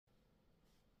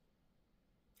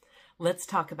Let's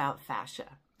talk about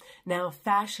fascia. Now,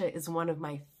 fascia is one of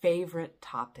my favorite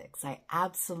topics. I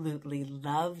absolutely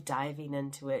love diving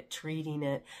into it, treating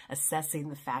it, assessing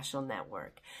the fascial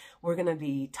network. We're going to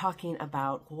be talking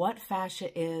about what fascia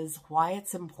is, why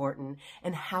it's important,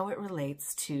 and how it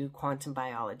relates to quantum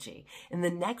biology. In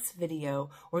the next video,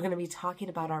 we're going to be talking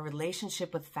about our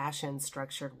relationship with fascia and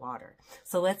structured water.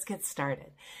 So let's get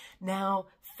started. Now,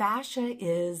 fascia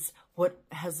is what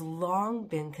has long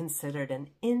been considered an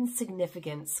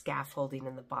insignificant scaffolding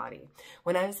in the body.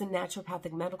 When I was in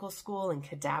naturopathic medical school and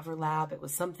cadaver lab, it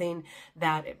was something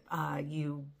that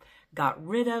you got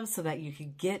rid of so that you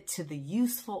could get to the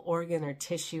useful organ or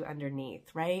tissue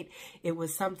underneath, right? It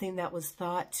was something that was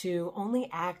thought to only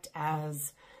act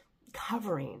as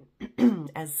covering,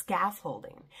 as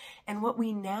scaffolding. And what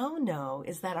we now know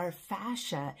is that our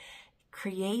fascia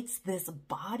creates this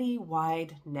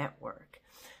body-wide network.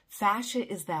 Fascia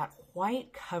is that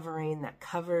white covering that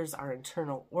covers our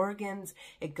internal organs.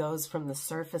 It goes from the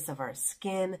surface of our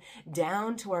skin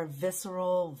down to our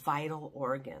visceral, vital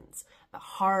organs. The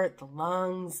heart, the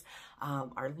lungs,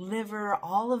 our liver,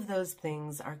 all of those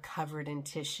things are covered in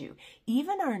tissue.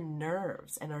 Even our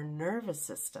nerves and our nervous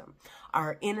system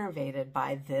are innervated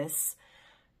by this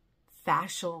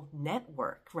fascial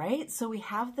network, right? So we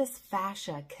have this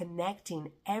fascia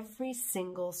connecting every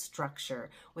single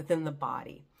structure within the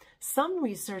body. Some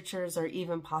researchers are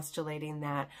even postulating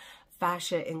that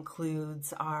fascia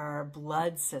includes our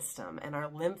blood system and our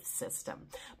lymph system.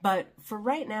 But for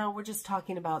right now, we're just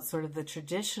talking about sort of the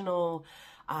traditional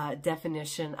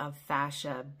definition of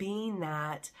fascia being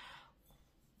that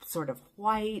sort of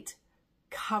white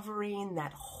covering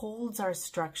that holds our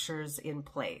structures in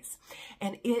place.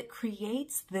 And it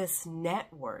creates this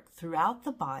network throughout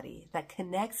the body that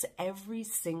connects every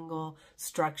single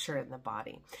structure in the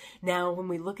body. Now, when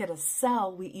we look at a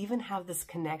cell, we even have this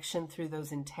connection through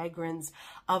those integrins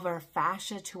of our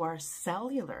fascia to our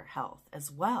cellular health as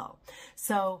well.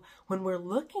 So when we're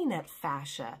looking at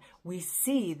fascia, we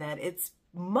see that it's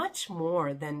much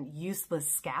more than useless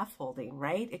scaffolding,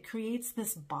 right? It creates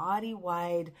this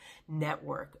body-wide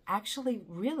network, actually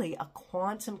really a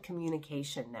quantum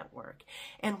communication network.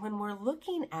 And when we're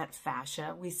looking at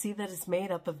fascia, we see that it's made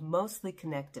up of mostly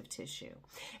connective tissue.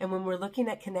 And when we're looking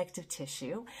at connective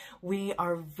tissue, we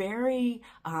are very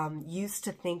used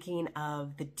to thinking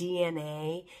of the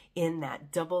DNA in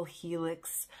that double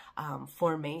helix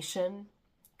formation,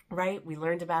 right? We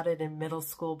learned about it in middle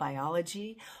school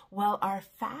biology. Well, our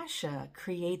fascia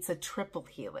creates a triple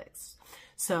helix.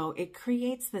 So it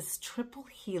creates this triple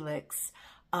helix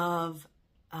of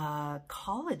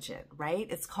collagen, right?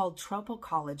 It's called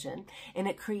tropocollagen, and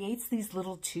it creates these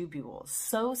little tubules,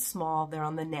 so small, they're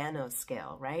on the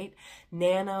nanoscale, right?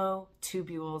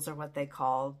 Nanotubules are what they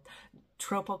call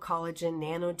tropocollagen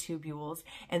nanotubules,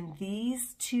 and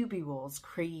these tubules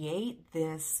create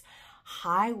this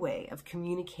highway of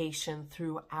communication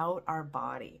throughout our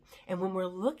body. And when we're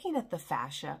looking at the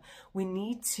fascia, we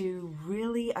need to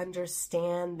really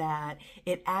understand that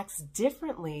it acts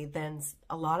differently than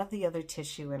a lot of the other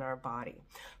tissue in our body.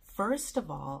 First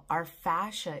of all, our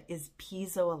fascia is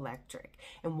piezoelectric.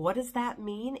 And what does that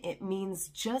mean? It means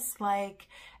just like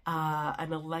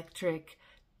an electric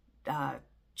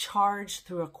charge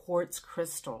through a quartz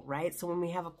crystal, right? So when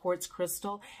we have a quartz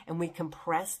crystal and we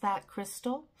compress that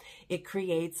crystal, it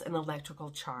creates an electrical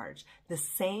charge. The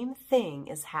same thing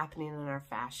is happening in our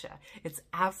fascia. It's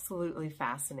absolutely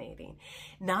fascinating.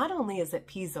 Not only is it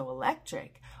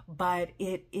piezoelectric, but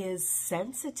it is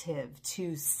sensitive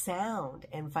to sound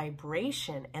and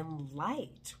vibration and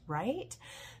light, right?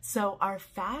 So our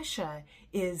fascia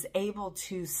is able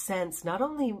to sense not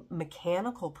only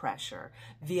mechanical pressure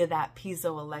via that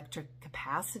piezoelectric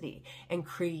capacity and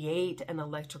create an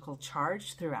electrical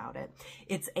charge throughout it,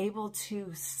 it's able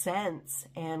to sense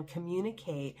and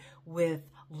communicate with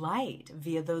light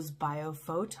via those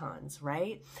biophotons,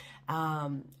 right?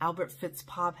 Albert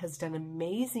Fitzpaugh has done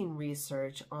amazing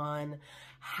research on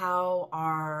how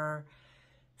our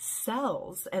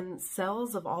cells and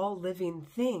cells of all living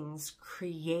things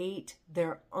create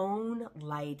their own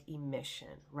light emission,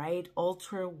 right?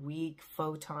 Ultra weak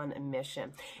photon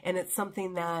emission. And it's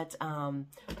something that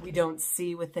we don't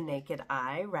see with the naked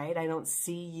eye, right? I don't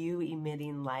see you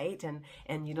emitting light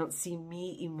and you don't see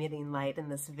me emitting light in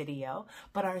this video,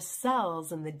 but our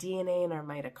cells and the DNA in our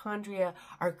mitochondria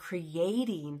are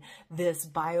creating this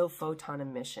biophoton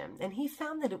emission. And he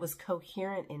found that it was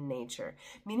coherent in nature,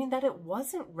 meaning that it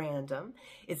wasn't random.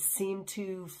 It seemed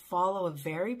to follow a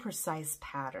very precise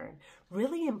pattern,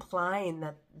 really implying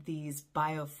that these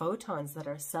biophotons that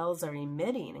our cells are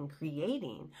emitting and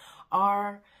creating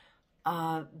are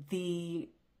the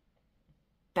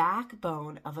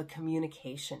backbone of a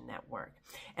communication network.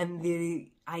 And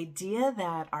the idea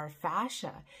that our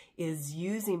fascia is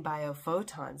using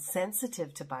biophotons,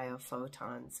 sensitive to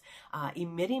biophotons,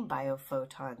 emitting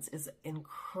biophotons, is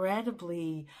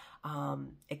incredibly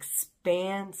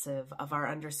expansive of our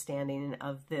understanding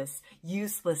of this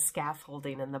useless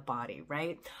scaffolding in the body,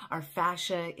 right? Our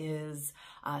fascia is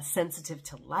sensitive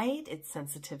to light, it's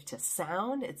sensitive to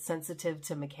sound, it's sensitive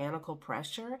to mechanical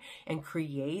pressure, and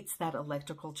creates that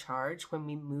electrical charge when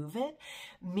we move it,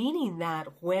 meaning that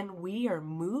when we are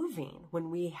moving, when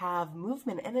we have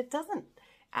movement, and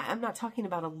I'm not talking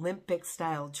about Olympic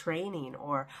style training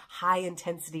or high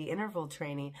intensity interval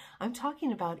training. I'm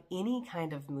talking about any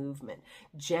kind of movement,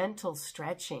 gentle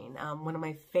stretching. One of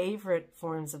my favorite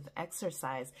forms of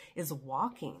exercise is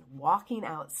walking. Walking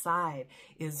outside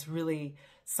is really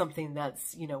something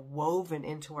that's, woven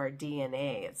into our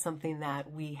DNA. It's something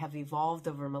that we have evolved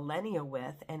over millennia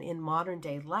with. And in modern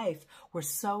day life, we're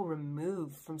so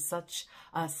removed from such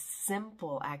a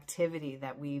simple activity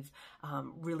that we've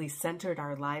really centered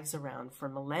our lives around for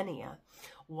millennia.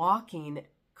 Walking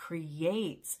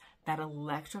creates that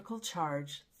electrical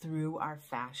charge through our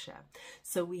fascia.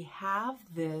 So we have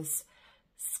this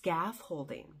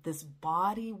scaffolding, this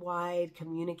body-wide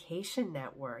communication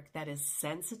network that is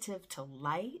sensitive to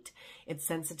light, it's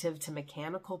sensitive to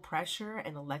mechanical pressure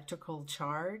and electrical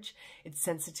charge, it's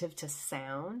sensitive to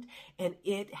sound, and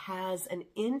it has an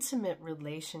intimate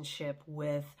relationship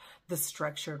with the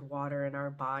structured water in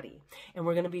our body. And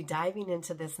we're going to be diving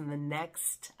into this in the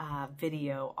next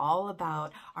video, all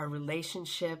about our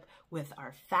relationship with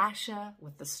our fascia,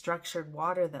 with the structured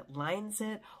water that lines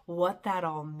it, what that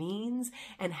all means,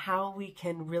 and how we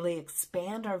can really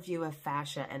expand our view of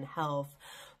fascia and health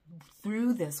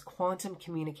through this quantum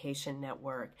communication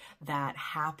network that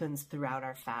happens throughout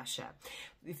our fascia.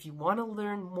 If you want to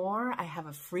learn more, I have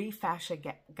a free fascia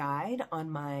guide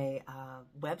on my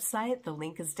website. The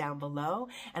link is down below.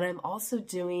 And I'm also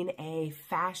doing a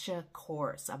fascia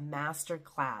course, a master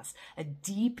class, a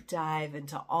deep dive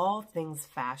into all things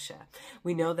fascia.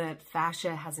 We know that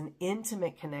fascia has an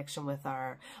intimate connection with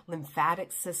our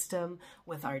lymphatic system,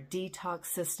 with our detox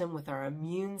system, with our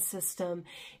immune system.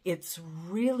 It's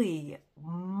really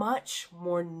much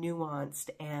more nuanced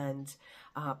and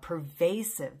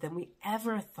pervasive than we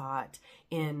ever thought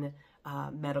in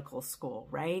medical school,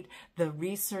 right? The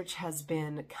research has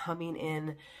been coming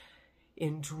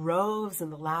in droves in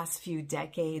the last few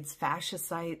decades.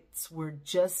 Fasciocytes were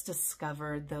just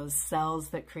discovered, those cells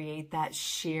that create that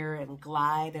shear and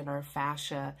glide in our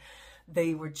fascia.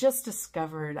 They were just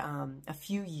discovered a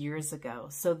few years ago.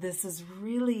 So this is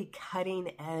really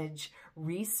cutting edge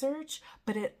research,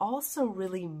 but it also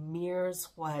really mirrors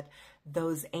what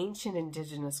those ancient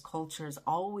indigenous cultures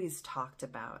always talked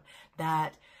about,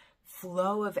 that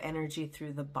flow of energy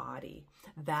through the body,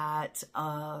 that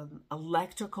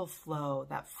electrical flow,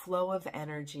 that flow of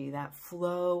energy, that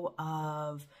flow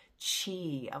of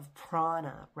chi, of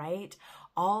prana, right?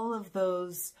 All of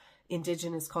those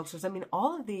indigenous cultures,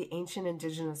 all of the ancient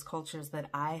indigenous cultures that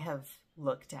I have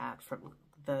looked at, from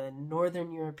the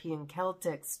Northern European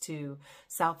Celtics to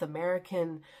South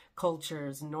American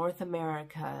cultures, North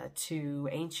America to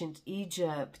ancient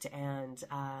Egypt and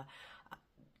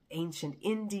ancient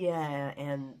India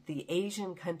and the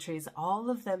Asian countries, all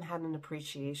of them had an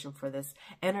appreciation for this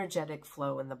energetic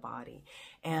flow in the body.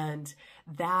 And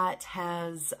that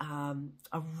has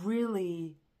a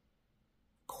really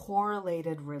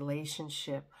correlated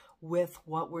relationship with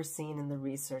what we're seeing in the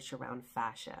research around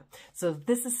fascia. So if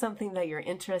this is something that you're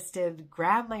interested,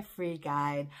 grab my free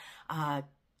guide.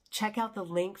 Check out the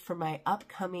link for my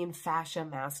upcoming fascia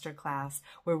masterclass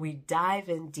where we dive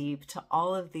in deep to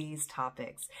all of these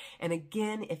topics. And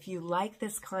again, if you like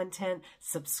this content,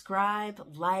 subscribe,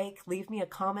 leave me a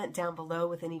comment down below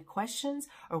with any questions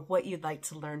or what you'd like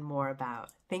to learn more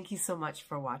about. Thank you so much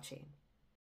for watching.